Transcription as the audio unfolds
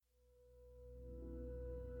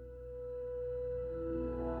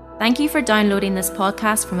Thank you for downloading this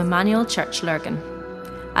podcast from Emmanuel Church Lurgan.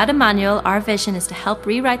 At Emmanuel, our vision is to help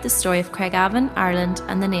rewrite the story of Craigavon, Ireland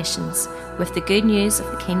and the nations with the good news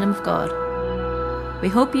of the Kingdom of God. We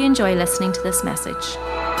hope you enjoy listening to this message.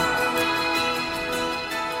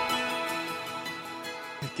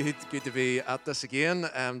 Good to be at this again,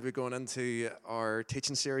 and we're going into our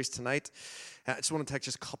teaching series tonight. I just want to take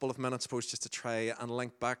just a couple of minutes, suppose, just to try and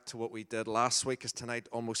link back to what we did last week, as tonight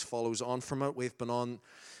almost follows on from it. We've been on,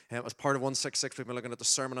 as part of 166, we've been looking at the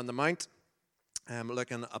Sermon on the Mount,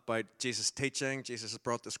 looking about Jesus' teaching. Jesus has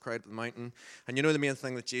brought this crowd to the mountain. And you know the main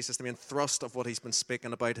thing that Jesus, the main thrust of what he's been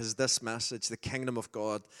speaking about is this message, the kingdom of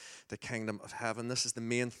God, the kingdom of heaven. This is the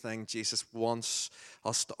main thing Jesus wants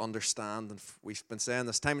us to understand. And we've been saying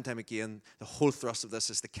this time and time again, the whole thrust of this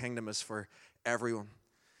is the kingdom is for everyone.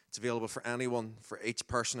 It's available for anyone, for each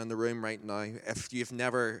person in the room right now. If you've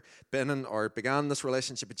never been in or began this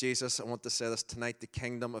relationship with Jesus, I want to say this tonight, the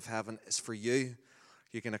kingdom of heaven is for you.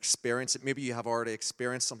 You can experience it. Maybe you have already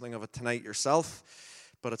experienced something of it tonight yourself,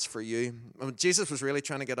 but it's for you. And Jesus was really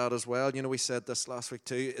trying to get at as well, we said this last week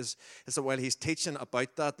too, is that while he's teaching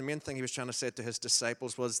about that, the main thing he was trying to say to his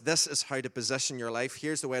disciples was, this is how to position your life.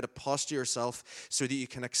 Here's the way to posture yourself so that you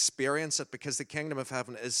can experience it, because the kingdom of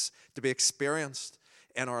heaven is to be experienced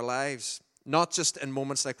in our lives. Not just in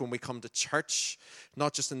moments like when we come to church,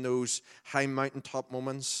 not just in those high mountaintop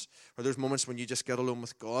moments or those moments when you just get alone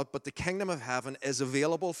with God, but the kingdom of heaven is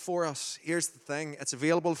available for us. Here's the thing, it's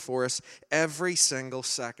available for us every single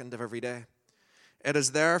second of every day. It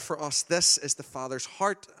is there for us. This is the Father's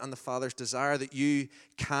heart and the Father's desire that you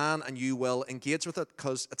can and you will engage with it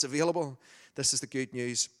because it's available. This is the good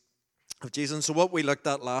news of Jesus. And so what we looked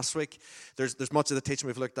at last week, there's much of the teaching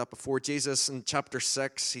we've looked at before. Jesus in chapter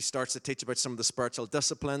 6, he starts to teach about some of the spiritual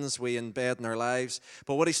disciplines we embed in our lives.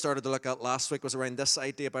 But what he started to look at last week was around this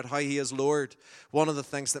idea about how he is Lord. One of the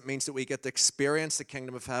things that means that we get to experience the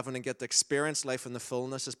kingdom of heaven and get to experience life in the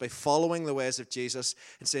fullness is by following the ways of Jesus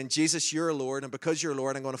and saying, Jesus, you're Lord, and because you're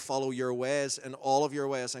Lord, I'm going to follow your ways. In all of your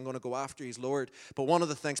ways, I'm going to go after you as Lord. But one of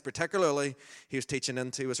the things particularly he was teaching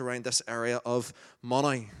into was around this area of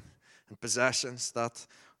money and possessions, that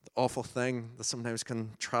awful thing that sometimes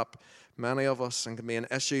can trap many of us and can be an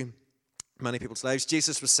issue in many people's lives.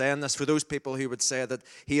 Jesus was saying this for those people who would say that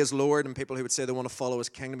he is Lord and people who would say they want to follow his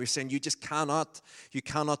kingdom. He was saying, you cannot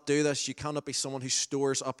do this. You cannot be someone who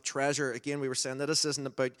stores up treasure. Again, we were saying that this isn't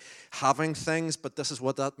about having things, but this is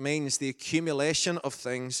what that means, the accumulation of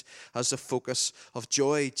things as a focus of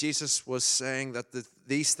joy. Jesus was saying that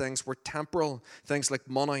these things were temporal, things like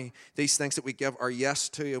money, these things that we give our yes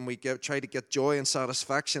to and we try to get joy and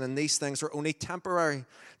satisfaction, and these things are only temporary.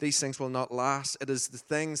 These things will not last. It is the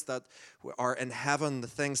things that are in heaven, the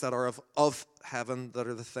things that are of heaven, that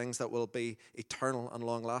are the things that will be eternal and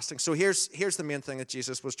long-lasting. So here's the main thing that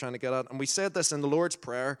Jesus was trying to get at, and we said this in the Lord's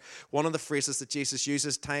Prayer. One of the phrases that Jesus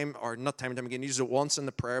uses time and time again, he uses it once in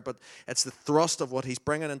the prayer, but it's the thrust of what he's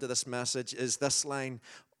bringing into this message is this line,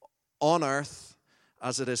 on earth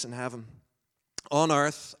as it is in heaven. On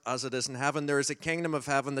earth as it is in heaven. There is a kingdom of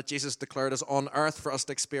heaven that Jesus declared as on earth for us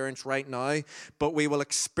to experience right now, but we will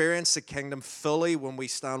experience the kingdom fully when we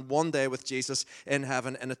stand one day with Jesus in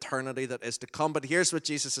heaven in eternity that is to come. But here's what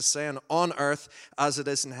Jesus is saying, on earth as it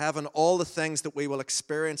is in heaven, all the things that we will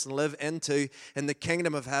experience and live into in the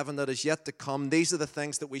kingdom of heaven that is yet to come, these are the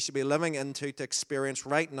things that we should be living into to experience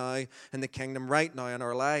right now in the kingdom right now in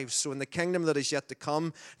our lives. So in the kingdom that is yet to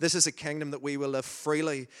come, this is a kingdom that we will live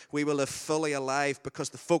freely, we will live fully alive, because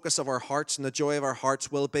the focus of our hearts and the joy of our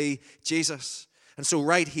hearts will be Jesus. And so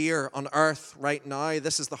right here on earth, right now,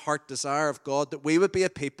 this is the heart desire of God, that we would be a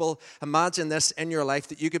people. Imagine this in your life,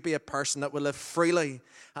 that you could be a person that will live freely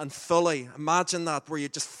and fully. Imagine that, where you're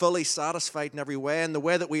just fully satisfied in every way. And the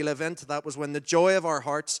way that we live into that was when the joy of our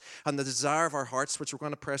hearts and the desire of our hearts, which we're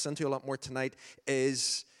going to press into a lot more tonight,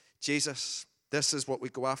 is Jesus. This is what we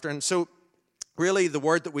go after. And so really, the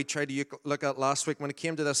word that we tried to look at last week when it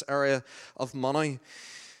came to this area of money,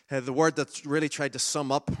 the word that really tried to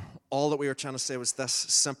sum up all that we were trying to say was this,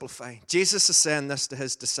 simplify. Jesus is saying this to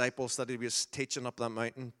his disciples that he was teaching up that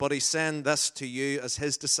mountain, but he's saying this to you as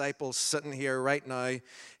his disciples sitting here right now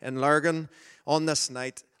in Lurgan on this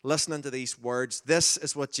night, listening to these words. This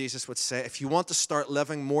is what Jesus would say. If you want to start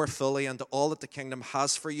living more fully into all that the kingdom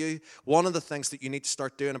has for you, one of the things that you need to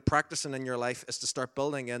start doing and practicing in your life is to start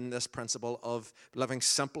building in this principle of living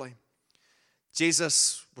simply.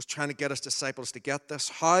 Jesus was trying to get his disciples to get this.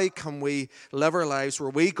 How can we live our lives where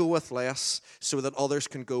we go with less so that others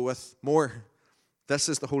can go with more? This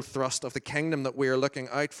is the whole thrust of the kingdom, that we are looking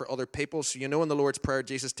out for other people. So in the Lord's Prayer,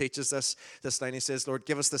 Jesus teaches this line. He says, Lord,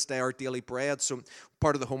 give us this day our daily bread. So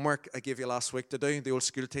part of the homework I gave you last week to do, the old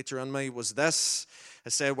school teacher in me, was this. I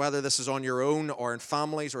said, whether this is on your own or in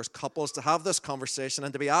families or as couples, to have this conversation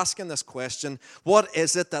and to be asking this question, what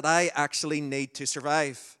is it that I actually need to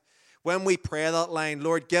survive? When we pray that line,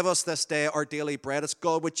 Lord, give us this day our daily bread, it's,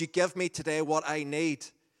 God, would you give me today what I need?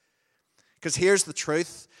 Because here's the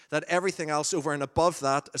truth, that everything else over and above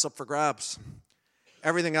that is up for grabs.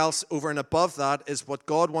 Everything else over and above that is what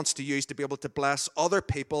God wants to use to be able to bless other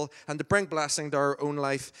people and to bring blessing to our own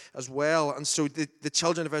life as well. And so the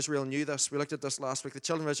children of Israel knew this. We looked at this last week. The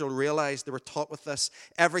children of Israel realized, they were taught with this,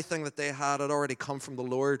 everything that they had already come from the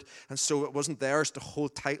Lord. And so it wasn't theirs to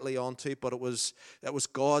hold tightly onto, but it was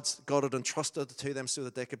God's. God had entrusted it to them so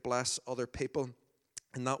that they could bless other people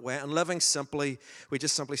in that way. And living simply, we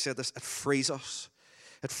just simply said this, it frees us.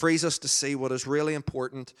 It frees us to see what is really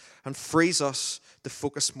important and frees us to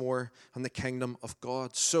focus more on the kingdom of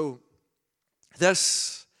God. So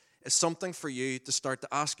this is something for you to start to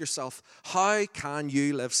ask yourself, how can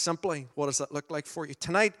you live simply? What does that look like for you?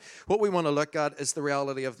 Tonight, what we want to look at is the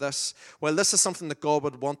reality of this. Well, this is something that God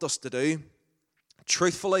would want us to do.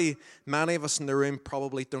 Truthfully, many of us in the room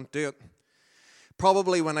probably don't do it.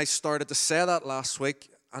 Probably when I started to say that last week,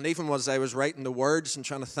 and even as I was writing the words and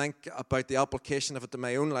trying to think about the application of it to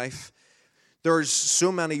my own life, there's so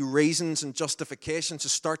many reasons and justifications to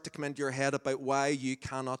start to come into your head about why you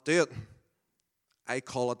cannot do it. I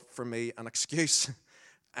call it, for me, an excuse.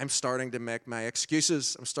 I'm starting to make my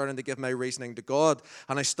excuses. I'm starting to give my reasoning to God,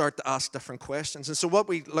 and I start to ask different questions. And so what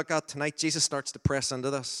we look at tonight, Jesus starts to press into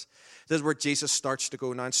this. This is where Jesus starts to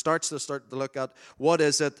go now and starts to look at what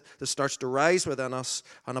is it that starts to rise within us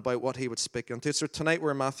and about what he would speak into. So tonight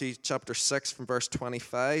we're in Matthew chapter 6 from verse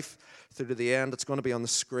 25 through to the end. It's going to be on the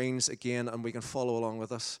screens again, and we can follow along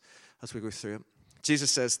with us as we go through it.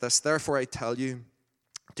 Jesus says this, therefore I tell you,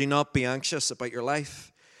 do not be anxious about your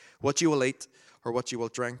life, what you will eat or what you will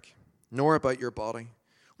drink, nor about your body,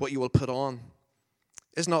 what you will put on.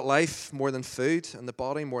 Is not life more than food, and the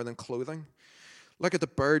body more than clothing? Look at the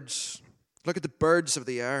birds. Look at the birds of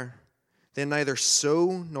the air. They neither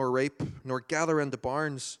sow nor reap nor gather into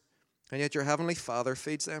barns, and yet your heavenly Father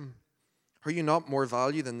feeds them. Are you not more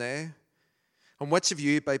value than they? And which of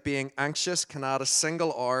you, by being anxious, can add a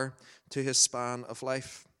single hour to his span of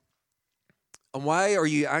life? And why are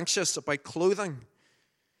you anxious about clothing?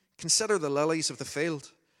 Consider the lilies of the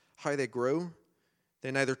field, how they grow.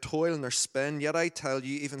 They neither toil nor spin, yet I tell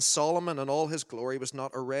you, even Solomon in all his glory was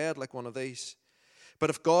not arrayed like one of these.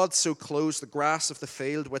 But if God so clothes the grass of the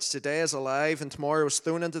field, which today is alive and tomorrow is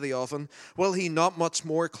thrown into the oven, will he not much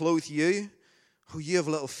more clothe you, who you have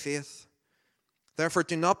little faith? Therefore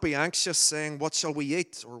do not be anxious, saying, what shall we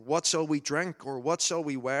eat, or what shall we drink, or what shall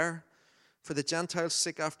we wear? For the Gentiles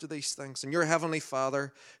seek after these things, and your heavenly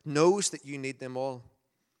Father knows that you need them all.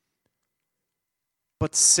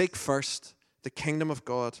 But seek first the kingdom of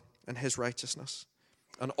God and his righteousness,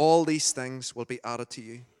 and all these things will be added to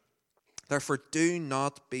you. Therefore, do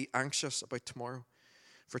not be anxious about tomorrow,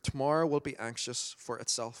 for tomorrow will be anxious for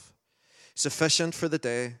itself. Sufficient for the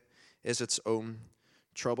day is its own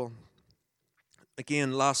trouble.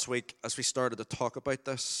 Again, last week, as we started to talk about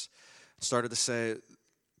this, started to say,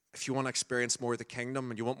 if you want to experience more of the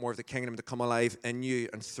kingdom and you want more of the kingdom to come alive in you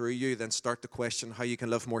and through you, then start to question how you can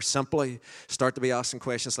live more simply. Start to be asking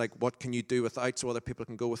questions like, what can you do without so other people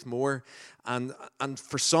can go with more? And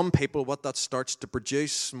for some people, what that starts to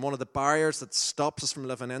produce, and one of the barriers that stops us from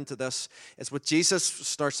living into this, is what Jesus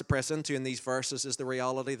starts to press into in these verses, is the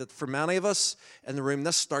reality that for many of us in the room,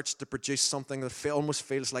 this starts to produce something that almost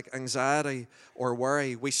feels like anxiety or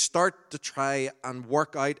worry. We start to try and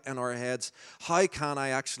work out in our heads, how can I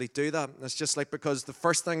actually do that? And it's just like, because the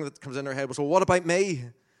first thing that comes in our head was, well, what about me?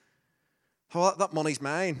 Well, that money's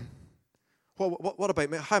mine. Well, what about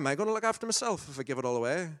me? How am I going to look after myself if I give it all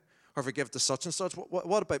away? Or if I give it to such and such?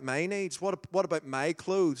 What about my needs? What about my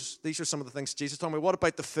clothes? These are some of the things Jesus told me. What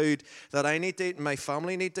about the food that I need to eat and my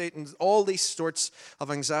family need to eat? And all these sorts of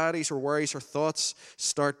anxieties or worries or thoughts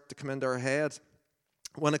start to come into our head.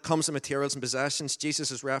 When it comes to materials and possessions,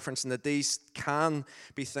 Jesus is referencing that these can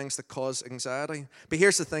be things that cause anxiety. But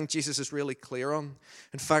here's the thing Jesus is really clear on.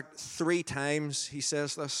 In fact, 3 times he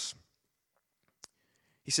says this.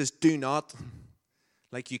 He says, do not,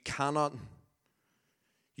 like you cannot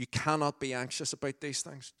be anxious about these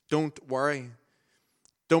things. Don't worry.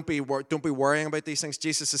 Don't be worrying about these things.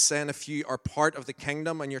 Jesus is saying, if you are part of the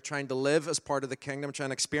kingdom and you're trying to live as part of the kingdom, trying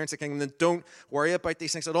to experience the kingdom, then don't worry about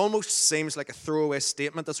these things. It almost seems like a throwaway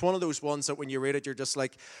statement. It's one of those ones that when you read it, you're just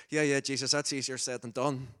like, yeah, Jesus, that's easier said than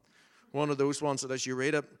done. One of those ones that as you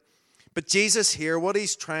read it. But Jesus here, what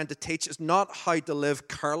he's trying to teach is not how to live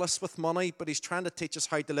careless with money, but he's trying to teach us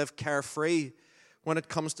how to live carefree when it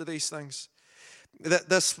comes to these things.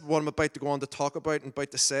 This, what I'm about to go on to talk about and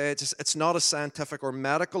about to say, it's not a scientific or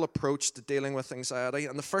medical approach to dealing with anxiety.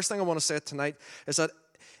 And the first thing I want to say tonight is that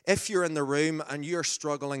if you're in the room and you're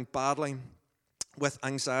struggling badly with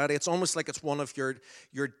anxiety, it's almost like it's one of your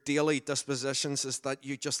daily dispositions, is that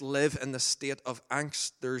you just live in the state of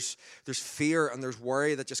angst. There's fear and there's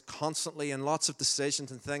worry that just constantly, and lots of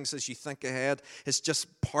decisions and things as you think ahead, is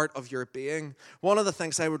just part of your being. One of the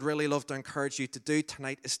things I would really love to encourage you to do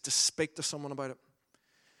tonight is to speak to someone about it.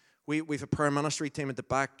 We've a prayer ministry team at the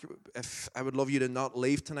back. If I would love you to not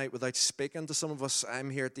leave tonight without speaking to some of us. I'm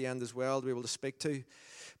here at the end as well to be able to speak to.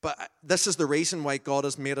 But this is the reason why God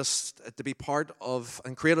has made us to be part of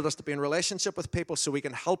and created us to be in relationship with people, so we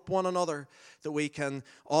can help one another, that we can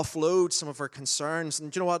offload some of our concerns.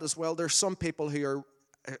 And do you know what as well? There's some people who are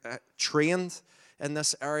trained in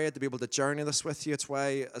this area to be able to journey this with you. It's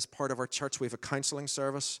why as part of our church we have a counselling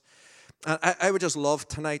service. And I would just love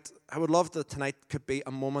tonight, I would love that tonight could be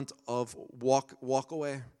a moment of walk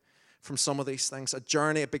away from some of these things,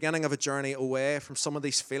 a beginning of a journey away from some of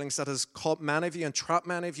these feelings that has caught many of you and trapped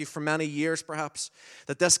many of you for many years perhaps,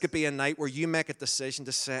 that this could be a night where you make a decision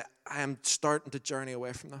to say, I am starting to journey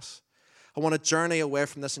away from this. I want to journey away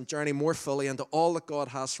from this and journey more fully into all that God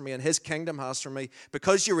has for me and His kingdom has for me,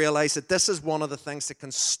 because you realize that this is one of the things that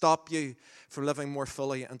can stop you from living more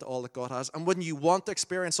fully into all that God has. And wouldn't you want to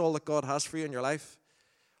experience all that God has for you in your life?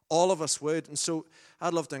 All of us would. And so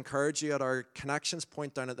I'd love to encourage you at our connections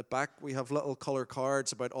point down at the back. We have little colour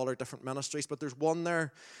cards about all our different ministries, but there's one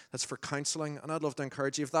there that's for counselling. And I'd love to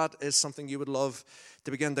encourage you, if that is something you would love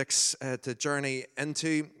to begin to journey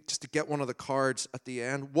into, just to get one of the cards at the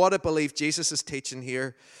end. What I believe Jesus is teaching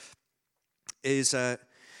here is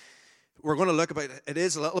we're going to look about, it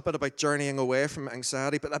is a little bit about journeying away from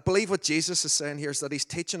anxiety, but I believe what Jesus is saying here is that He's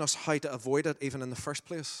teaching us how to avoid it even in the first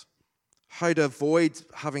place. How to avoid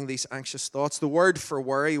having these anxious thoughts. The word for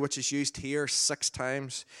worry, which is used here 6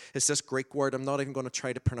 times, is this Greek word. I'm not even going to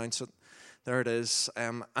try to pronounce it. There it is.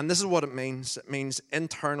 And this is what it means. It means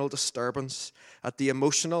internal disturbance at the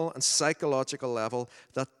emotional and psychological level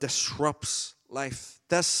that disrupts life.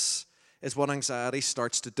 This is what anxiety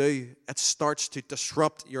starts to do. It starts to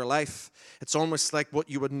disrupt your life. It's almost like what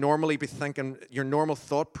you would normally be thinking, your normal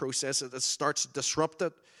thought process, it starts to disrupt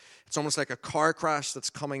it. It's almost like a car crash that's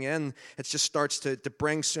coming in. It just starts to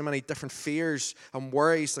bring so many different fears and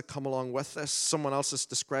worries that come along with this. Someone else has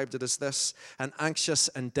described it as this, an anxious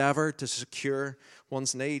endeavor to secure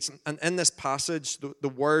one's needs. And in this passage, the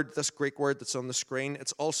word, this Greek word that's on the screen,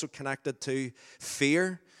 it's also connected to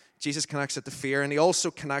fear. Jesus connects it to fear, and He also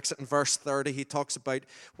connects it in verse 30. He talks about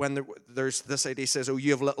when there's this idea, He says, oh,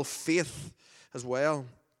 you have little faith as well.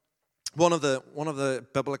 One of the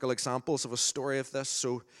biblical examples of a story of this,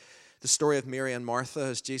 so the story of Mary and Martha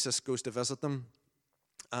as Jesus goes to visit them.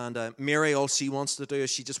 And Mary, all she wants to do is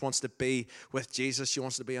she just wants to be with Jesus. She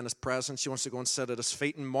wants to be in His presence. She wants to go and sit at His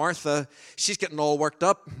feet. And Martha, she's getting all worked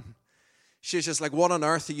up. She's just like, what on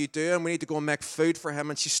earth are you doing? We need to go and make food for Him.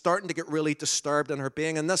 And she's starting to get really disturbed in her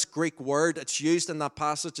being. And this Greek word, it's used in that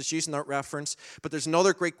passage, it's used in that reference. But there's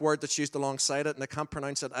another Greek word that's used alongside it, and I can't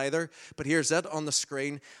pronounce it either. But here's it on the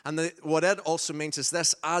screen. And what it also means is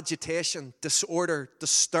this: agitation, disorder,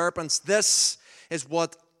 disturbance. This is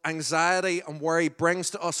what anxiety and worry brings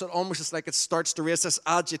to us. It almost is like it starts to raise this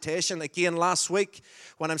agitation. Again, last week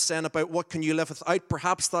when I'm saying about what can you live without,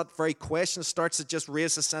 perhaps that very question starts to just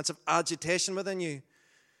raise a sense of agitation within you.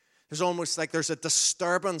 There's almost like there's a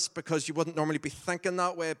disturbance because you wouldn't normally be thinking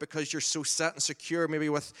that way, because you're so set and secure maybe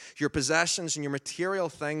with your possessions and your material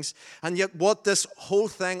things. And yet what this whole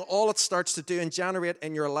thing, all it starts to do and generate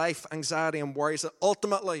in your life, anxiety and worry, is that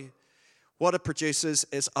ultimately what it produces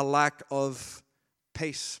is a lack of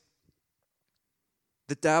peace.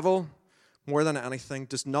 The devil, more than anything,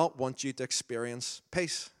 does not want you to experience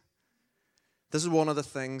peace. This is one of the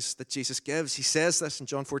things that Jesus gives. He says this in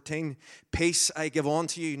John 14, peace I give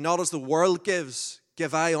unto you, not as the world gives,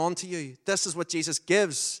 give I unto you. This is what Jesus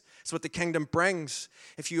gives. It's what the kingdom brings.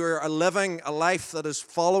 If you are living a life that is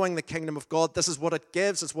following the kingdom of God, this is what it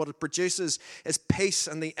gives. It's what it produces, is peace,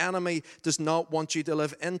 and the enemy does not want you to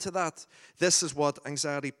live into that. This is what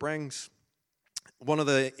anxiety brings. One of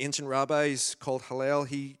the ancient rabbis called Hillel,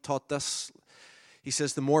 he taught this. He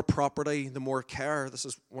says, the more property, the more care. This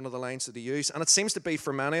is one of the lines that he used. And it seems to be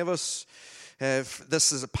for many of us, if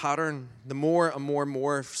this is a pattern, the more and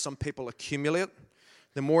more some people accumulate,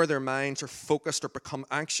 the more their minds are focused or become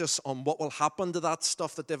anxious on what will happen to that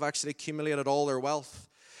stuff that they've actually accumulated, all their wealth.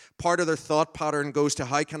 Part of their thought pattern goes to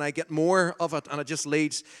how can I get more of it? And it just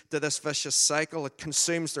leads to this vicious cycle. It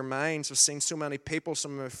consumes their minds. I've seen so many people,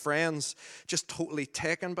 some of my friends, just totally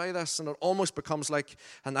taken by this. And it almost becomes like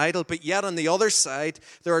an idol. But yet on the other side,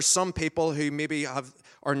 there are some people who maybe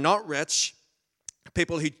are not rich,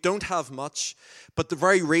 people who don't have much. But the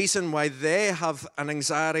very reason why they have an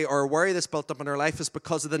anxiety or a worry that's built up in their life is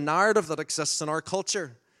because of the narrative that exists in our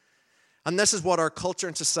culture. And this is what our culture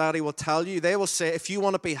and society will tell you. They will say, if you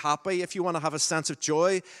want to be happy, if you want to have a sense of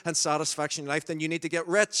joy and satisfaction in life, then you need to get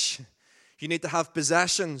rich. You need to have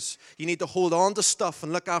possessions. You need to hold on to stuff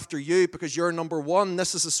and look after you because you're number one.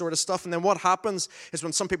 This is the sort of stuff. And then what happens is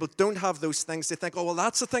when some people don't have those things, they think, oh, well,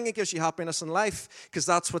 that's the thing that gives you happiness in life because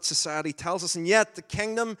that's what society tells us. And yet the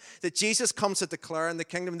kingdom that Jesus comes to declare and the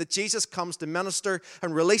kingdom that Jesus comes to minister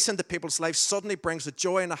and release into people's lives suddenly brings a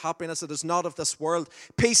joy and a happiness that is not of this world.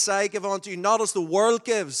 Peace I give unto you, not as the world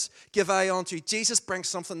gives, give I unto you. Jesus brings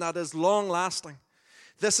something that is long-lasting.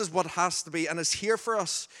 This is what has to be and is here for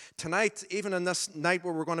us tonight, even in this night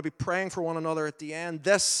where we're going to be praying for one another at the end.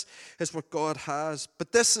 This is what God has.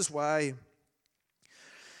 But this is why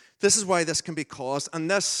this can be caused.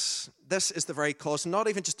 And this is the very cause, not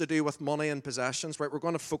even just to do with money and possessions, right? We're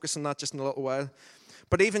going to focus on that just in a little while.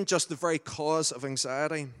 But even just the very cause of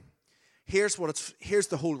anxiety. Here's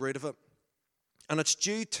the whole root of it. And it's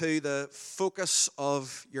due to the focus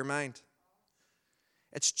of your mind.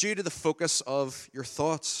 It's due to the focus of your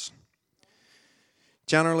thoughts.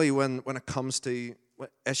 Generally, when it comes to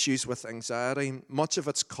issues with anxiety, much of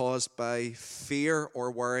it's caused by fear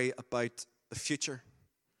or worry about the future.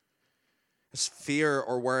 It's fear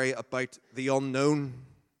or worry about the unknown,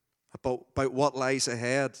 about what lies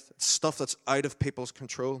ahead. It's stuff that's out of people's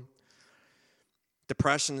control.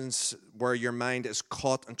 Depression is where your mind is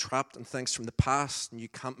caught and trapped in things from the past and you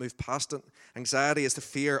can't move past it. Anxiety is the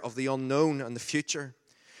fear of the unknown and the future.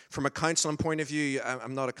 From a counselling point of view,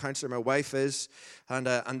 I'm not a counsellor, my wife is, and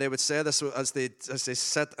they would say this as they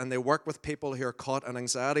sit and they work with people who are caught in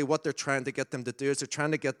anxiety. What they're trying to get them to do is they're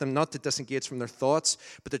trying to get them not to disengage from their thoughts,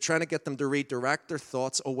 but they're trying to get them to redirect their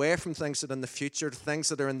thoughts away from things that are in the future, things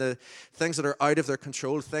that are out of their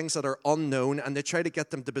control, things that are unknown, and they try to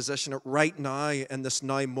get them to position it right now in this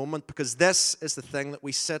now moment, because this is the thing that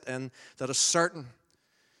we sit in that is certain.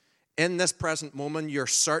 In this present moment, you're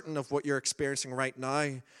certain of what you're experiencing right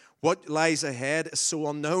now. What lies ahead is so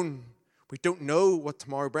unknown. We don't know what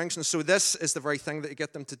tomorrow brings. And so this is the very thing that you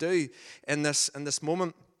get them to do in this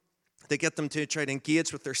moment. They get them to try to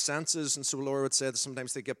engage with their senses. And so Laura would say that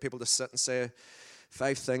sometimes they get people to sit and say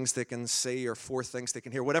 5 things they can see or 4 things they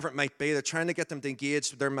can hear, whatever it might be. They're trying to get them to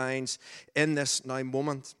engage with their minds in this now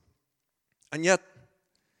moment. And yet,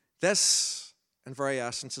 this, in very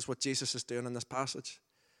essence, is what Jesus is doing in this passage.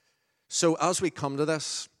 So as we come to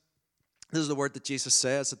this is the word that Jesus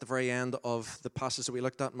says at the very end of the passage that we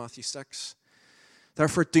looked at in Matthew 6.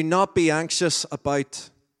 Therefore, do not be anxious about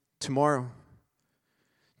tomorrow.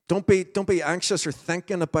 Don't be anxious or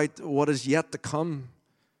thinking about what is yet to come.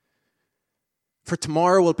 For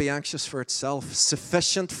tomorrow will be anxious for itself.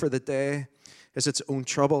 Sufficient for the day is its own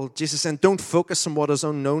trouble. Jesus is saying, don't focus on what is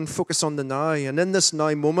unknown, focus on the now. And in this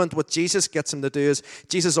now moment, what Jesus gets him to do is,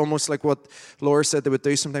 Jesus almost like what Laura said they would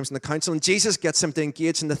do sometimes in the council, and Jesus gets him to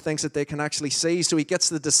engage in the things that they can actually see. So he gets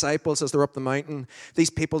the disciples as they're up the mountain, these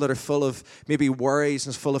people that are full of maybe worries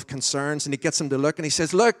and full of concerns, and he gets them to look, and he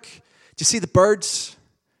says, look, do you see the birds?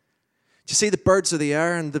 Do you see the birds of the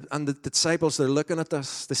air? And the disciples, they're looking at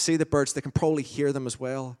this, they see the birds, they can probably hear them as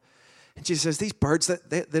well. And Jesus says, these birds,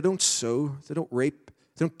 they don't sow, they don't reap,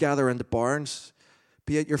 they don't gather into barns,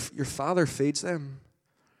 but yet your Father feeds them.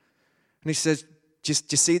 And he says, do you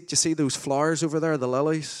see those flowers over there, the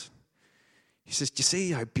lilies? He says, do you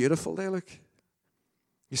see how beautiful they look?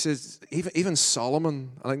 He says, even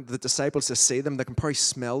Solomon, I think the disciples that see them, they can probably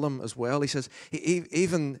smell them as well. He says,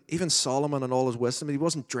 even Solomon and all his wisdom, he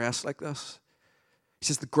wasn't dressed like this. He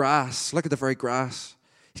says, the grass, look at the very grass.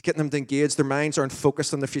 He's getting them to engage. Their minds aren't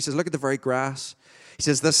focused on the future. He says, look at the very grass. He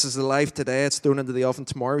says, this is the life today. It's thrown into the oven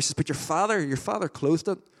tomorrow. He says, but your father clothed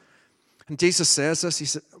it. And Jesus says this. He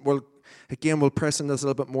said, well, again, we'll press into this a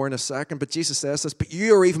little bit more in a second. But Jesus says this, but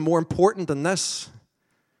you are even more important than this.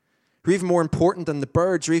 You're even more important than the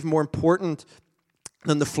birds. You're even more important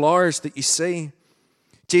than the flowers that you see.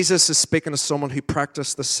 Jesus is speaking to someone who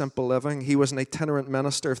practiced this simple living. He was an itinerant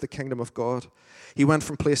minister of the kingdom of God. He went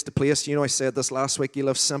from place to place. You know, I said this last week. He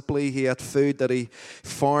lived simply. He had food that he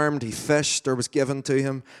farmed, he fished, or was given to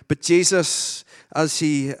him. But Jesus, as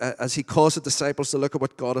he calls the disciples to look at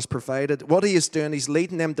what God has provided, what he is doing, he's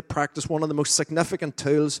leading them to practice one of the most significant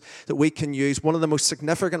tools that we can use, one of the most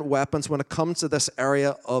significant weapons when it comes to this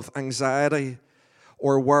area of anxiety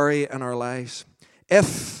or worry in our lives,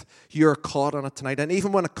 if you're caught in it tonight, and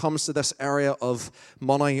even when it comes to this area of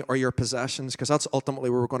money or your possessions, because that's ultimately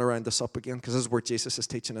where we're going to round this up again, because this is where Jesus is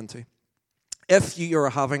teaching into. If you are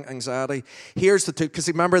having anxiety, here's the two, because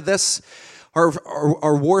remember this,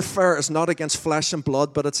 our warfare is not against flesh and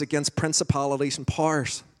blood, but it's against principalities and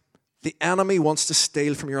powers. The enemy wants to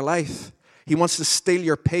steal from your life. He wants to steal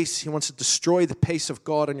your peace. He wants to destroy the peace of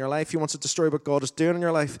God in your life. He wants to destroy what God is doing in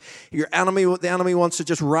your life. The enemy wants to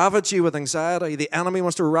just ravage you with anxiety. The enemy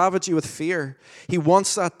wants to ravage you with fear. He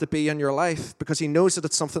wants that to be in your life because he knows that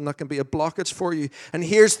it's something that can be a blockage for you. And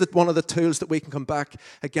here's one of the tools that we can come back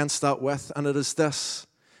against that with, and it is this: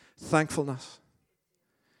 thankfulness.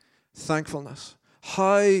 Thankfulness.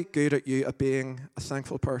 How good are you at being a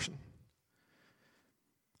thankful person?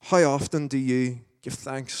 How often do you give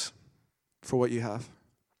thanks for what you have?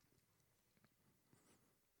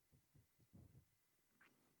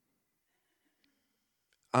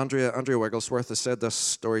 Andrea Wigglesworth has said this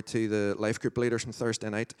story to the life group leaders on Thursday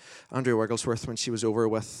night. Andrea Wigglesworth, when she was over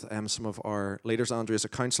with some of our leaders, Andrea's a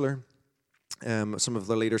counsellor, some of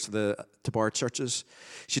the leaders of the Tabar churches,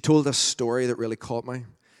 she told this story that really caught me.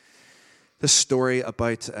 This story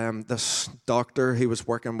about this doctor who was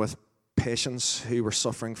working with patients who were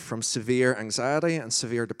suffering from severe anxiety and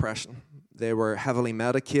severe depression. They were heavily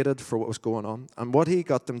medicated for what was going on. And what he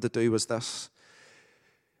got them to do was this,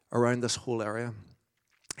 around this whole area.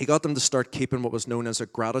 He got them to start keeping what was known as a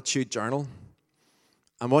gratitude journal.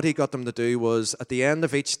 And what he got them to do was, at the end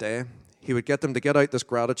of each day, he would get them to get out this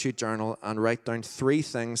gratitude journal and write down 3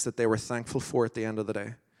 things that they were thankful for at the end of the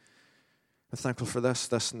day. I'm thankful for this,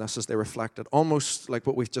 this, and this, as they reflected. Almost like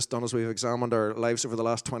what we've just done as we've examined our lives over the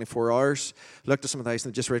last 24 hours. Looked at some of the things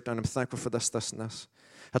and just wrote down, I'm thankful for this, this, and this.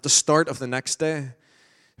 At the start of the next day,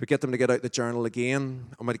 we'd get them to get out the journal again,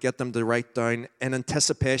 and we'd get them to write down, in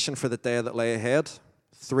anticipation for the day that lay ahead,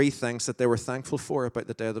 3 things that they were thankful for about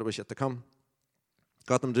the day that was yet to come.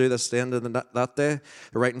 Got them to do this at the end of that day.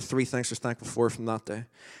 They're writing 3 things they're thankful for from that day.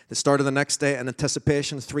 The start of the next day, in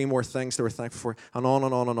anticipation, 3 more things they were thankful for, and on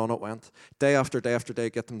and on and on it went. Day after day after day,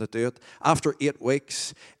 get them to do it. After 8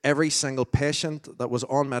 weeks, every single patient that was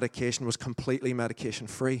on medication was completely medication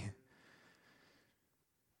free.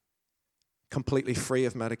 Completely free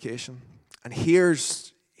of medication. And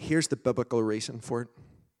here's the biblical reason for it.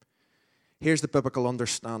 Here's the biblical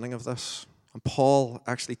understanding of this. And Paul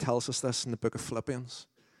actually tells us this in the book of Philippians.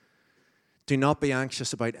 Do not be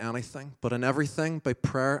anxious about anything, but in everything, by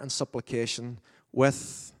prayer and supplication,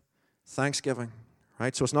 with thanksgiving.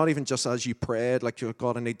 Right? So it's not even just as you prayed, like,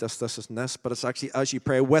 God, I need this, this, and this, but it's actually as you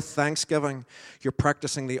pray with thanksgiving, you're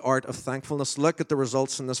practicing the art of thankfulness. Look at the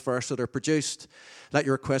results in this verse that are produced. Let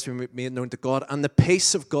your requests be made known to God, and the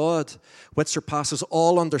peace of God, which surpasses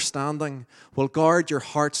all understanding, will guard your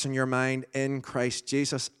hearts and your mind in Christ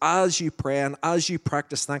Jesus. As you pray and as you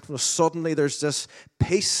practice thankfulness, suddenly there's this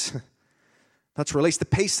peace that's released. The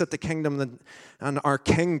peace that the kingdom and our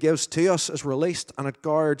King gives to us is released, and it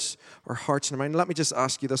guards our hearts and our mind. Let me just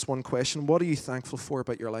ask you this one question. What are you thankful for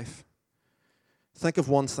about your life? Think of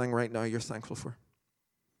one thing right now you're thankful for.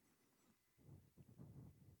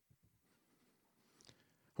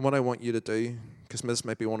 And what I want you to do, because this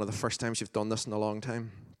might be one of the first times you've done this in a long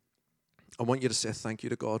time, I want you to say thank you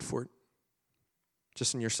to God for it.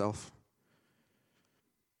 Just in yourself.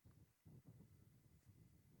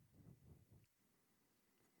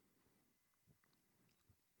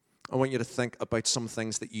 I want you to think about some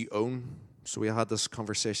things that you own. So we had this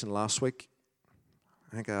conversation last week.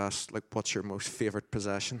 I think I asked, what's your most favorite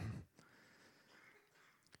possession?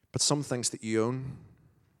 But some things that you own,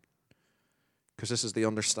 because this is the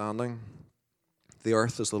understanding. The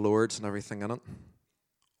earth is the Lord's and everything in it.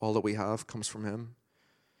 All that we have comes from Him.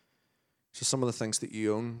 So some of the things that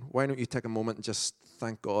you own, why don't you take a moment and just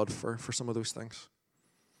thank God for some of those things?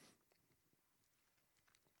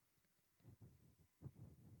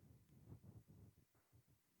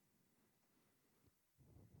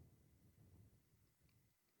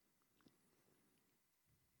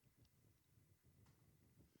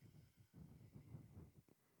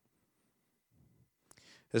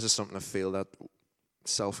 This is something I feel that,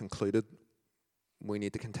 self-included, we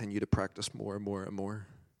need to continue to practice more and more and more.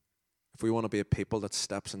 If we want to be a people that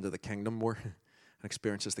steps into the kingdom more and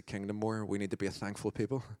experiences the kingdom more, we need to be a thankful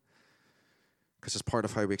people. Because it's part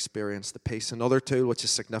of how we experience the peace. Another tool which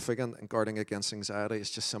is significant in guarding against anxiety is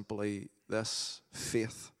just simply this: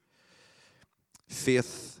 faith.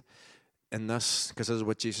 Faith in this, because this is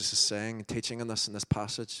what Jesus is saying and teaching in this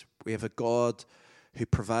passage. We have a God who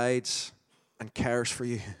provides and cares for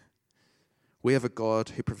you. We have a God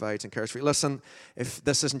who provides and cares for you. Listen, if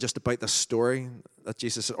this isn't just about this story that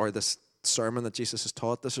Jesus, or this sermon that Jesus has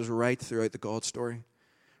taught. This is right throughout the God story.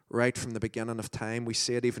 Right from the beginning of time. We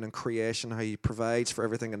see it even in creation, how he provides for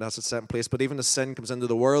everything and has it set in place. But even as sin comes into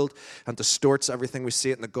the world and distorts everything, we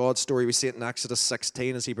see it in the God story. We see it in Exodus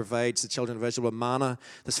 16 as he provides the children of Israel with manna,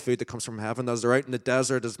 this food that comes from heaven. As they're out in the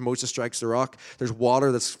desert, as Moses strikes the rock, there's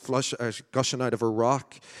water that's gushing out of a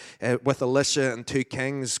rock. With Elisha and 2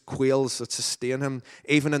 kings, quails that sustain him.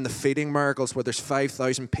 Even in the feeding miracles where there's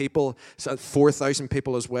 5,000 people, 4,000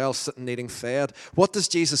 people as well, sitting eating fed. What does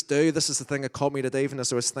Jesus do? This is the thing that caught me today, even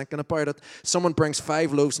as I was thinking about it. Someone brings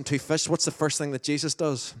 5 loaves and 2 fish. What's the first thing that Jesus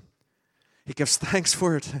does? He gives thanks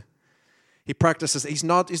for it. He practices. He's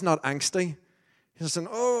not angsty. He's not saying,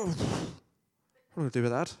 oh, what do I do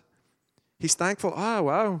with that? He's thankful. Oh,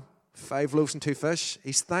 wow. 5 loaves and 2 fish.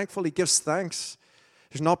 He's thankful. He gives thanks.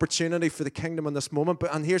 There's an opportunity for the kingdom in this moment.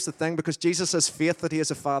 And here's the thing, because Jesus has faith that he is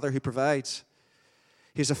a father who provides.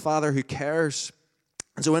 He's a father who cares.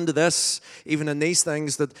 And so into this, even in these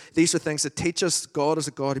things, that these are things that teach us God is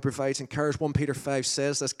a God who provides and cares. 1 Peter 5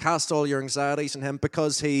 says this, cast all your anxieties on him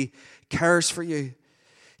because he cares for you.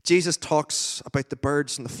 Jesus talks about the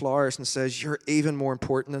birds and the flowers and says, you're even more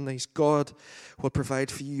important than these. God will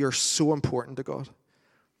provide for you. You're so important to God.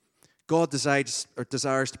 God desires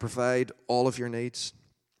to provide all of your needs.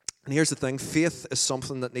 And here's the thing, faith is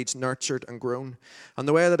something that needs nurtured and grown. And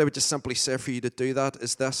the way that I would just simply say for you to do that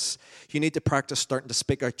is this. You need to practice starting to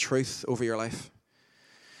speak out truth over your life.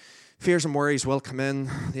 Fears and worries will come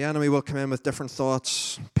in. The enemy will come in with different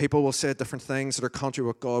thoughts. People will say different things that are contrary to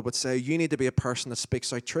what God would say. You need to be a person that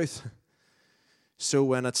speaks out truth. So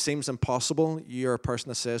when it seems impossible, you're a person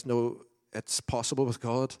that says, no, it's possible with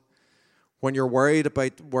God. When you're worried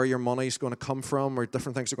about where your money's going to come from or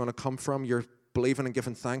different things are going to come from, you're believing and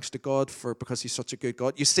giving thanks to God because he's such a good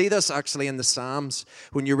God. You see this actually in the Psalms.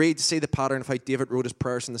 When you see the pattern of how David wrote his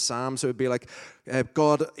prayers in the Psalms, it would be like,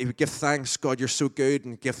 God, he would give thanks, God, you're so good,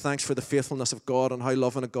 and give thanks for the faithfulness of God and how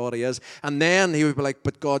loving a God he is. And then he would be like,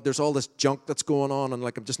 but God, there's all this junk that's going on, and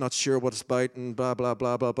like, I'm just not sure what it's about, and blah, blah,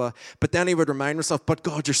 blah, blah, blah. But then he would remind himself, but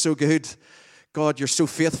God, you're so good. God, you're so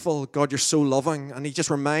faithful. God, you're so loving. And he just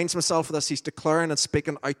reminds himself of this. He's declaring and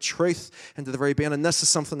speaking out truth into the very being. And this is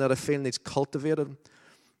something that I feel needs cultivated.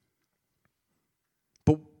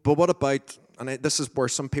 But what about, and this is where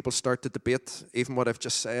some people start to debate even what I've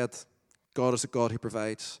just said, God is a God who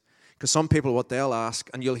provides. Because some people, what they'll ask,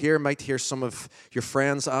 and might hear some of your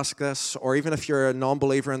friends ask this, or even if you're a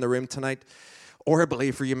non-believer in the room tonight, or a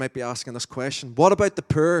believer, you might be asking this question. What about the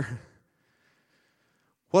poor?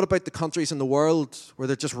 What about the countries in the world where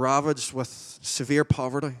they're just ravaged with severe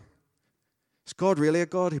poverty? Is God really a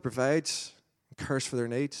God who provides and cares for their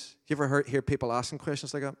needs? You ever hear people asking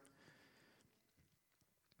questions like that?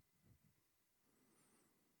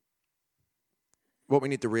 What we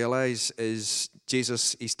need to realize is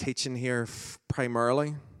Jesus, he's teaching here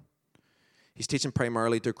primarily. He's teaching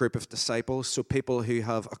primarily to a group of disciples, so people who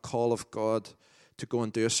have a call of God to go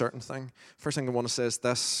and do a certain thing. First thing I want to say is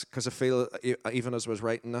this, because I feel, even as I was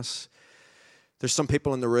writing this, there's some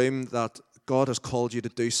people in the room that God has called you to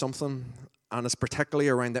do something, and it's particularly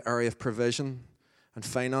around the area of provision and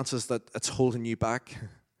finances that it's holding you back.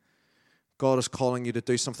 God is calling you to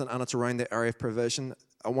do something, and it's around the area of provision.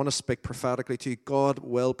 I want to speak prophetically to you. God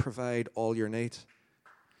will provide all your needs.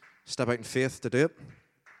 Step out in faith to do it.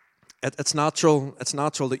 It's natural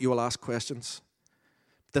that you will ask questions.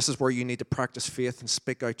 This is where you need to practice faith and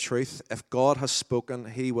speak out truth. If God has spoken,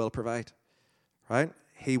 he will provide. Right?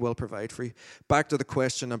 He will provide for you. Back to the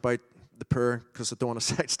question about the poor, because I don't want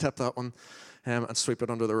to sidestep that one and sweep it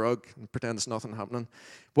under the rug and pretend it's nothing happening.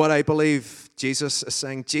 What I believe Jesus is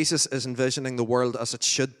saying, Jesus is envisioning the world as it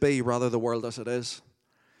should be rather than the world as it is.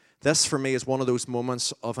 This, for me, is one of those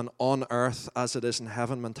moments of an on earth as it is in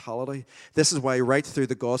heaven mentality. This is why right through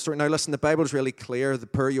the God story. Now, listen, the Bible is really clear. The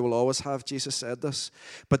poor you will always have. Jesus said this.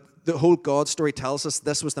 But the whole God story tells us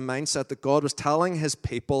this was the mindset that God was telling his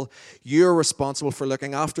people, you're responsible for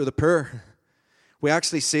looking after the poor. We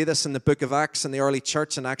actually see this in the book of Acts in the early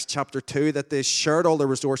church in Acts chapter 2, that they shared all the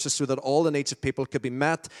resources so that all the needs of people could be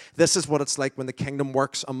met. This is what it's like when the kingdom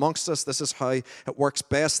works amongst us. This is how it works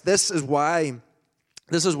best. This is why,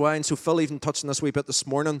 and so Phil even touched on this a wee bit this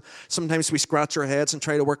morning, sometimes we scratch our heads and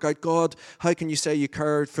try to work out, God, how can you say you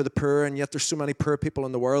cared for the poor and yet there's so many poor people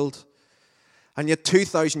in the world? And yet over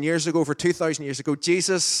 2,000 years ago,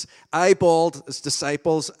 Jesus eyeballed his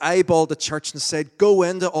disciples, eyeballed the church and said, go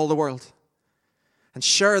into all the world and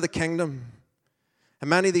share the kingdom. And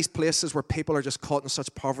many of these places where people are just caught in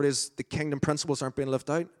such poverty as the kingdom principles aren't being lived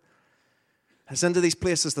out. It's into these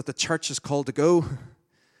places that the church is called to go.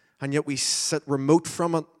 And yet we sit remote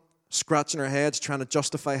from it, scratching our heads, trying to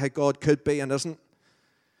justify how God could be and isn't.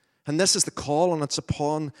 And this is the call, and it's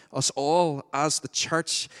upon us all as the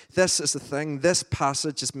church. This is the thing. This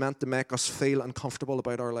passage is meant to make us feel uncomfortable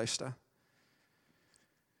about our lifestyle.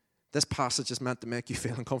 This passage is meant to make you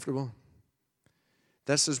feel uncomfortable.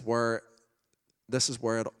 This is where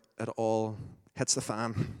it all hits the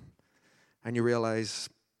fan. And you realize,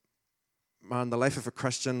 man, the life of a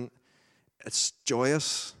Christian, it's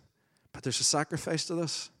joyous, but there's a sacrifice to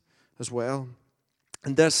this as well.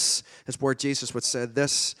 And this is where Jesus would say,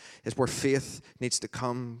 this is where faith needs to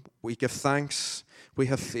come. We give thanks, we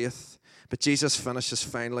have faith. But Jesus finishes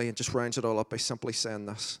finally and just rounds it all up by simply saying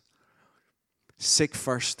this: seek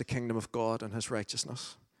first the kingdom of God and his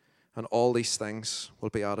righteousness, and all these things will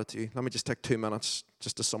be added to you. Let me just take 2 minutes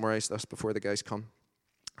just to summarize this before the guys come.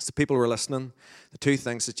 As the people who are listening, the two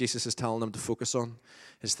things that Jesus is telling them to focus on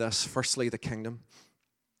is this. Firstly, the kingdom.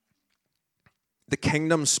 The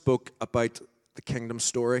kingdom spoke about the kingdom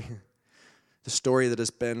story, the story that has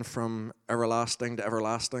been from everlasting to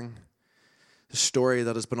everlasting, the story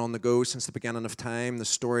that has been on the go since the beginning of time, the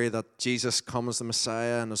story that Jesus comes the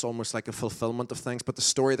Messiah and is almost like a fulfillment of things, but the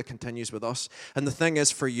story that continues with us. And the thing is,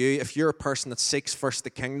 for you, if you're a person that seeks first the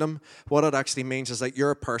kingdom, what it actually means is that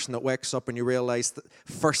you're a person that wakes up and you realize the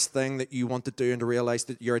first thing that you want to do, and to realize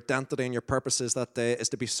that your identity and your purpose is that day is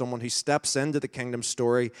to be someone who steps into the kingdom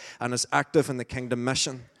story and is active in the kingdom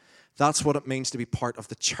mission. That's what it means to be part of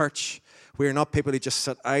the church. We are not people who just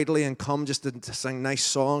sit idly and come just to sing nice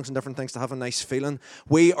songs and different things to have a nice feeling.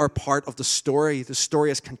 We are part of the story. The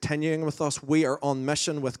story is continuing with us. We are on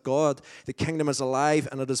mission with God. The kingdom is alive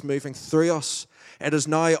and it is moving through us. It is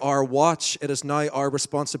now our watch. It is now our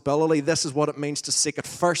responsibility. This is what it means to seek it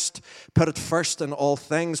first. Put it first in all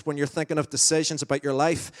things. When you're thinking of decisions about your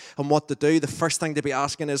life and what to do, the first thing to be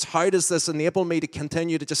asking is, how does this enable me to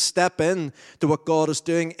continue to just step in to what God is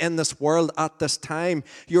doing in this world at this time?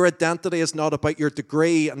 Your identity is not about your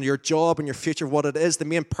degree and your job and your future. What it is, the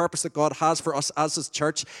main purpose that God has for us as his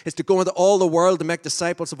church is to go into all the world to make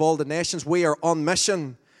disciples of all the nations. We are on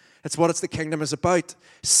mission. It's what the kingdom is about.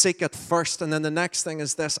 Seek it first. And then the next thing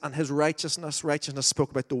is this, and his righteousness. Righteousness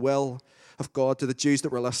spoke about the will of God to the Jews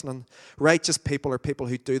that were listening. Righteous people are people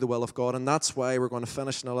who do the will of God. And that's why we're going to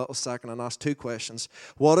finish in a little second and ask two questions.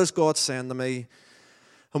 What is God saying to me?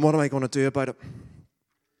 And what am I going to do about it?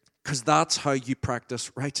 Because that's how you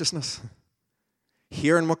practice righteousness.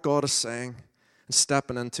 Hearing what God is saying and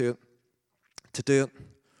stepping into it to do it.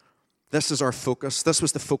 This is our focus. This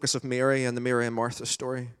was the focus of Mary and the Mary and Martha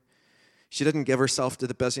story. She didn't give herself to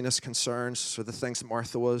the busyness, concerns, or the things that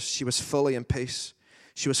Martha was. She was fully in peace.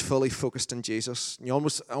 She was fully focused in Jesus. And you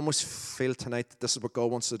almost feel tonight that this is what God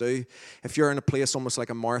wants to do. If you're in a place almost like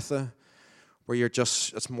a Martha, where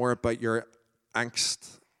it's more about your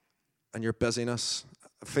angst and your busyness,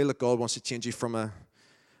 I feel that God wants to change you from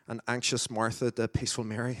an anxious Martha to a peaceful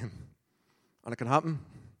Mary. And it can happen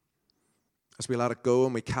as we let it go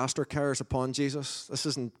and we cast our cares upon Jesus. This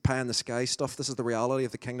isn't pie in the sky stuff. This is the reality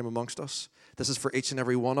of the kingdom amongst us. This is for each and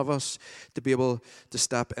every one of us to be able to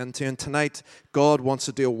step into. And tonight, God wants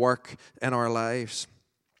to do a work in our lives.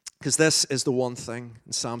 Because this is the one thing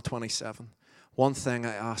in Psalm 27. One thing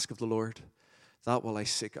I ask of the Lord, that will I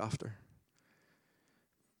seek after.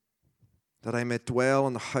 That I may dwell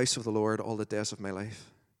in the house of the Lord all the days of my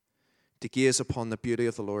life. To gaze upon the beauty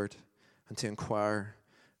of the Lord and to inquire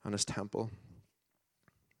on his temple.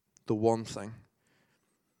 The one thing.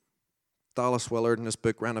 Dallas Willard in his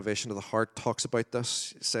book Renovation of the Heart talks about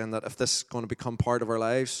this, saying that if this is going to become part of our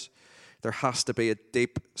lives, there has to be a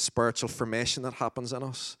deep spiritual formation that happens in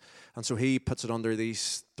us. And so he puts it under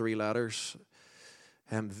these three letters,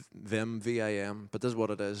 VIM, V-I-M. But this is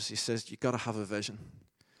what it is. He says, you've got to have a vision.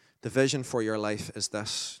 The vision for your life is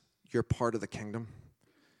this. You're part of the kingdom.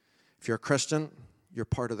 If you're a Christian, you're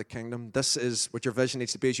part of the kingdom. This is what your vision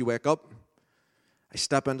needs to be as you wake up. I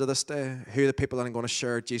step into this day. Who are the people that I'm going to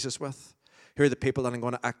share Jesus with? Who are the people that I'm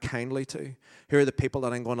going to act kindly to? Who are the people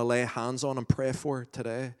that I'm going to lay hands on and pray for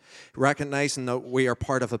today? Recognizing that we are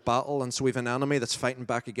part of a battle, and so we have an enemy that's fighting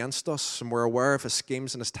back against us, and we're aware of his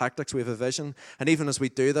schemes and his tactics. We have a vision. And even as we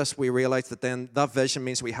do this, we realize that then that vision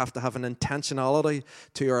means we have to have an intentionality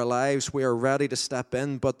to our lives. We are ready to step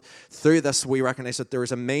in, but through this, we recognize that there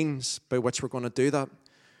is a means by which we're going to do that.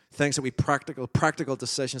 Things that we practical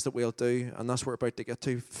decisions that we'll do, and that's what we're about to get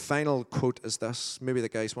to. Final quote is this. Maybe the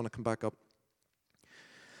guys want to come back up.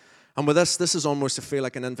 And with this is almost to feel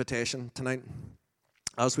like an invitation tonight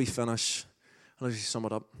as we finish, and as we sum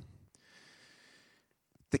it up.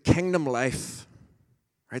 The kingdom life,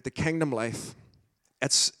 right? The kingdom life,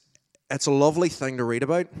 it's a lovely thing to read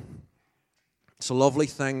about. It's a lovely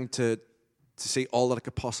thing to see all that it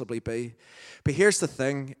could possibly be. But here's the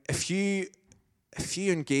thing. If you if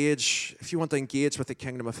you want to engage with the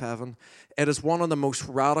kingdom of heaven, it is one of the most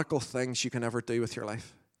radical things you can ever do with your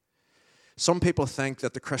life. Some people think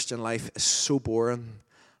that the Christian life is so boring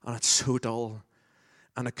and it's so dull,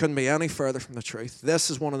 and it couldn't be any further from the truth. This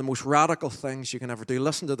is one of the most radical things you can ever do.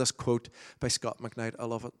 Listen to this quote by Scott McKnight. I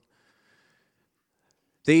love it.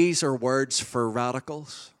 These are words for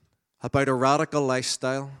radicals, about a radical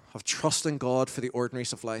lifestyle of trusting God for the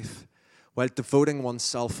ordinaries of life while devoting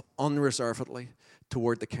oneself unreservedly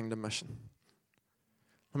toward the kingdom mission.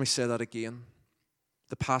 Let me say that again.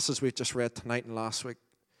 The passage we've just read tonight and last week,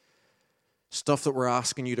 stuff that we're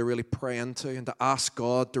asking you to really pray into and to ask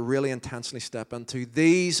God to really intentionally step into.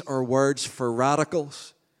 These are words for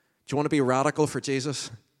radicals. Do you want to be radical for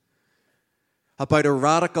Jesus? About a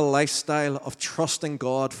radical lifestyle of trusting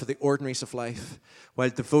God for the ordinaries of life while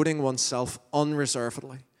devoting oneself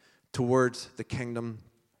unreservedly toward the kingdom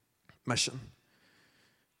mission.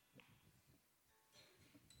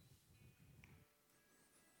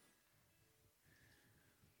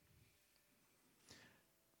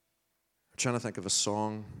 I'm trying to think of a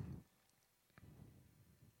song.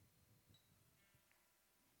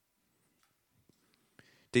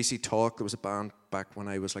 DC Talk, there was a band back when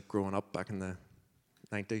I was growing up back in the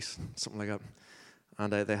 90s, something like that.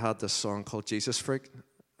 And they had this song called Jesus Freak.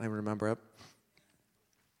 I remember it.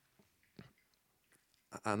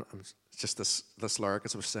 And it's just this lyric,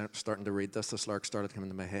 as I was starting to read this lyric started coming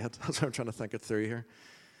into my head as I'm trying to think it through here.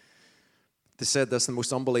 They said this, the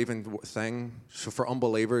most unbelieving thing, so for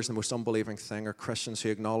unbelievers, the most unbelieving thing are Christians who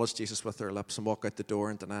acknowledge Jesus with their lips and walk out the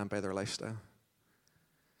door and deny him by their lifestyle.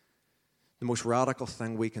 The most radical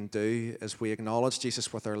thing we can do is we acknowledge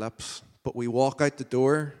Jesus with our lips, but we walk out the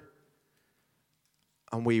door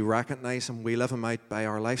and we recognize him, we live him out by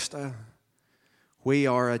our lifestyle. We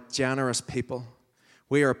are a generous people.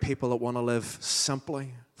 We are people that want to live simply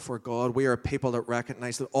for God. We are people that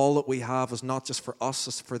recognize that all that we have is not just for us,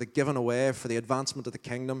 it's for the giving away, for the advancement of the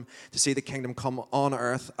kingdom, to see the kingdom come on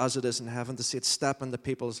earth as it is in heaven, to see it step into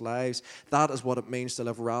people's lives. That is what it means to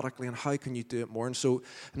live radically, and how can you do it more? And so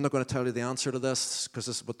I'm not going to tell you the answer to this, because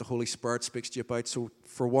this is what the Holy Spirit speaks to you about. So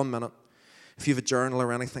for 1 minute, if you have a journal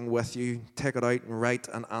or anything with you, take it out and write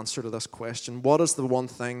an answer to this question. What is the one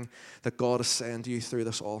thing that God is saying to you through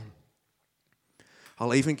this all?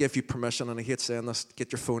 I'll even give you permission, and I hate saying this,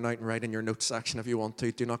 get your phone out and write in your notes section if you want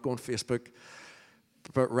to. Do not go on Facebook.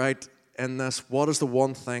 But write in this, what is the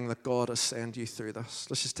one thing that God is saying to you through this?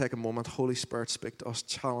 Let's just take a moment. Holy Spirit, speak to us.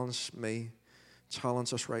 Challenge me.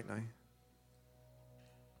 Challenge us right now.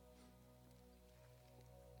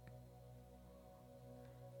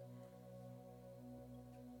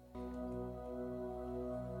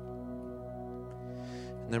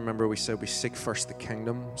 And then remember, we said we seek first the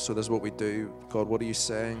kingdom. So this is what we do. God, what are you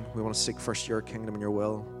saying? We want to seek first your kingdom and your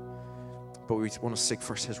will. But we want to seek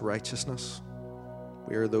first his righteousness.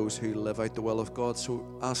 We are those who live out the will of God. So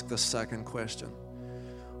ask the second question.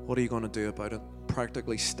 What are you going to do about it?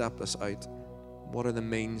 Practically step this out. What are the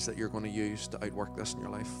means that you're going to use to outwork this in your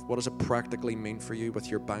life? What does it practically mean for you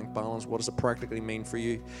with your bank balance? What does it practically mean for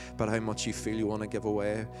you about how much you feel you want to give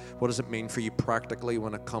away? What does it mean for you practically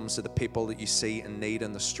when it comes to the people that you see in need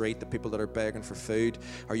in the street, the people that are begging for food?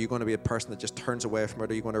 Are you going to be a person that just turns away from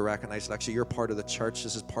it? Are you going to recognize that actually you're part of the church?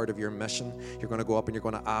 This is part of your mission. You're going to go up and you're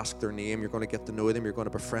going to ask their name. You're going to get to know them. You're going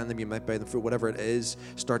to befriend them. You might buy them food. Whatever it is,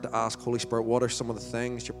 start to ask, Holy Spirit, what are some of the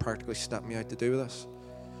things you're practically stepping me out to do with this?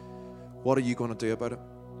 What are you going to do about it?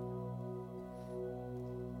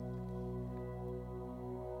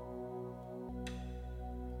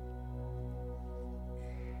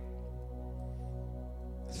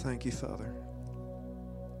 Thank you, Father.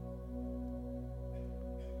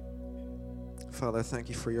 Father, thank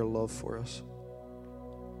you for your love for us.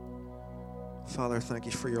 Father, thank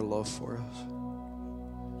you for your love for us.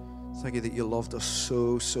 Thank you that you loved us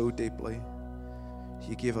so, so deeply.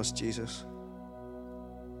 You gave us Jesus,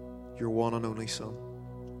 your one and only Son.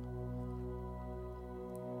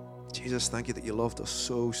 Jesus, thank you that you loved us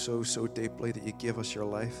so, so, so deeply that you gave us your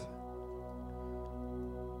life.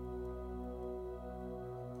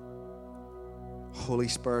 Holy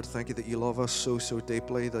Spirit, thank you that you love us so, so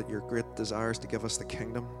deeply that your great desire is to give us the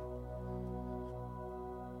kingdom.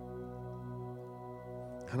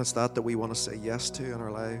 And it's that we want to say yes to in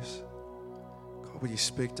our lives. God, will you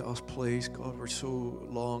speak to us, please? God, we're so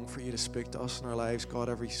long for you to speak to us in our lives. God,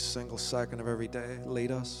 every single second of every day,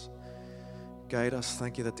 lead us, guide us.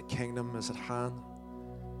 Thank you that the kingdom is at hand.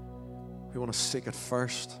 We want to seek it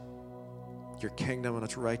first, your kingdom and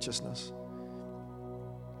its righteousness.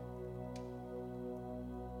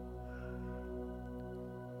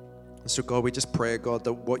 And so, God, we just pray, God,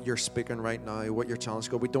 that what you're speaking right now, what you're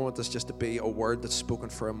challenging, God, we don't want this just to be a word that's spoken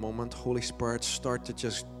for a moment. Holy Spirit, start to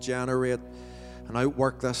just generate and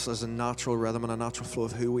outwork this as a natural rhythm and a natural flow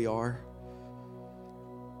of who we are.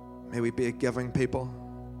 May we be a giving people,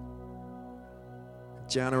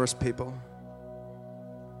 generous people.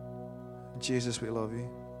 Jesus, we love you.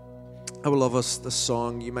 I would love us, this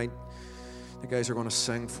song, the guys are going to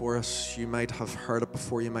sing for us. You might have heard it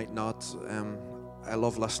before, you might not. I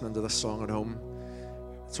love listening to this song at home.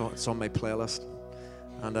 It's on my playlist.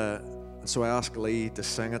 And so I asked Lee to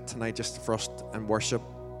sing it tonight just for us in worship.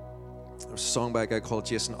 It was a song by a guy called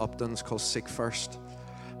Jason Upton. It's called Seek First.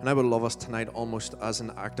 And I would love us tonight almost as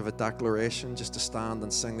an act of a declaration, just to stand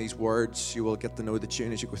and sing these words. You will get to know the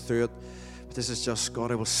tune as you go through it. But this is just,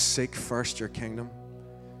 God, I will seek first your kingdom.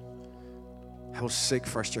 I will seek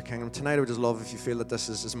first your kingdom. Tonight I would just love if you feel that this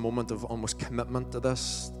is a moment of almost commitment to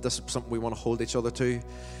this. This is something we want to hold each other to.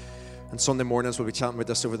 And Sunday mornings we'll be chatting about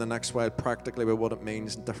this over the next while, practically about what it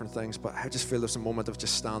means and different things. But I just feel there's a moment of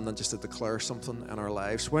just standing, just to declare something in our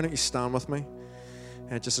lives. So why don't you stand with me?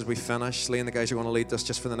 Just as we finish, Lee and the guys are going to lead this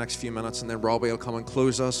just for the next few minutes, and then Robbie will come and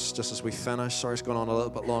close us just as we finish. Sorry it's going on a little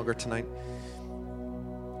bit longer tonight.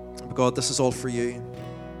 But God, this is all for you.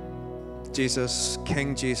 Jesus,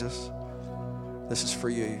 King Jesus, this is for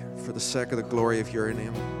you, for the sake of the glory of your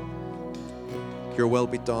name. Your will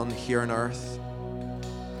be done here on earth.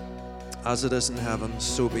 As it is in heaven,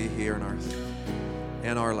 so be here on earth,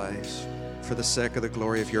 in our lives. For the sake of the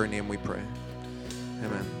glory of your name we pray.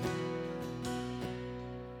 Amen.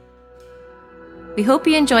 We hope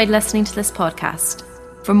you enjoyed listening to this podcast.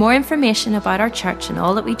 For more information about our church and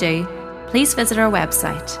all that we do, please visit our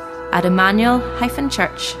website at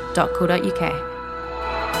emmanuel-church.co.uk.